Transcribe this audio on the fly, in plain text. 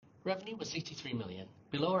Revenue was $63 million,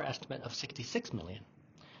 below our estimate of $66 million.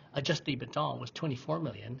 Adjusted EBITDA was $24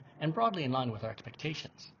 million and broadly in line with our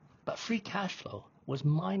expectations. But free cash flow was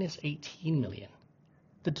minus $18 million.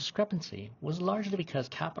 The discrepancy was largely because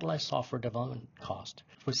capitalized software development cost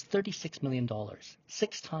was $36 million,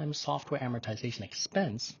 6 times software amortization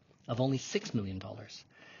expense of only $6 million.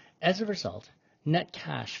 As a result, net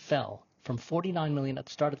cash fell from $49 million at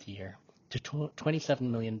the start of the year to $27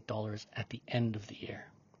 million at the end of the year.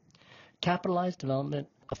 Capitalized development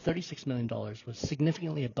of $36 million was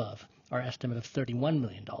significantly above our estimate of $31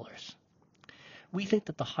 million. We think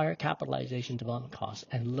that the higher capitalization development costs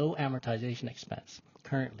and low amortization expense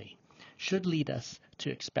currently should lead us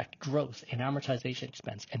to expect growth in amortization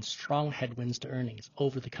expense and strong headwinds to earnings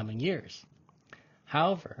over the coming years.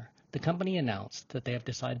 However, the company announced that they have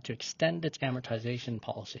decided to extend its amortization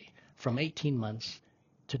policy from 18 months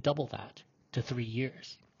to double that to 3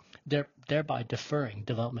 years, thereby deferring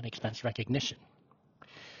development expense recognition.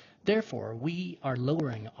 Therefore, we are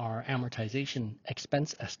lowering our amortization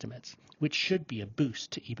expense estimates, which should be a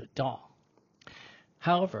boost to EBITDA.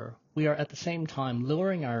 However, we are at the same time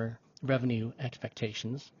lowering our revenue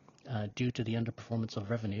expectations due to the underperformance of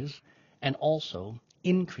revenues and also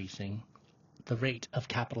increasing the rate of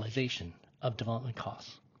capitalization of development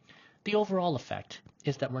costs. The overall effect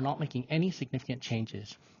is that we're not making any significant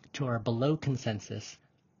changes to our below consensus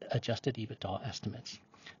adjusted EBITDA estimates.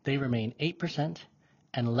 They remain 8%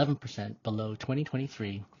 and 11% below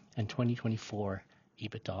 2023 and 2024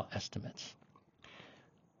 EBITDA estimates.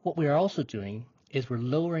 What we are also doing is we're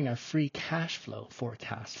lowering our free cash flow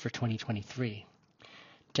forecast for 2023,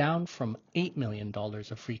 down from $8 million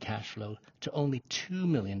of free cash flow to only $2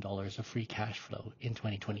 million of free cash flow in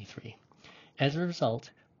 2023. As a result,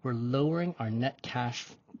 we're lowering our net cash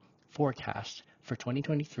forecast for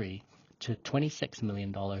 2023 to $26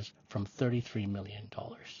 million from $33 million.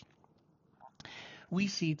 We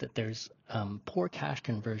see that there's poor cash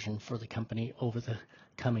conversion for the company over the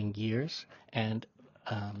coming years and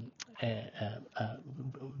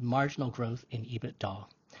marginal growth in EBITDA.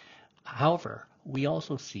 However, we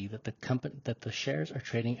also see that the shares are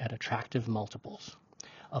trading at attractive multiples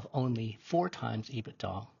of only 4 times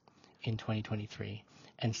EBITDA in 2023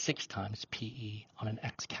 and 6 times PE on an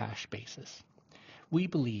ex-cash basis. We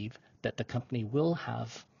believe that the company will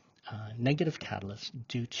have negative catalysts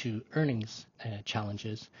due to earnings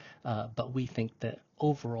challenges, but we think that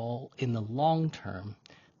overall, in the long term,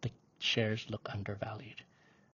 the shares look undervalued.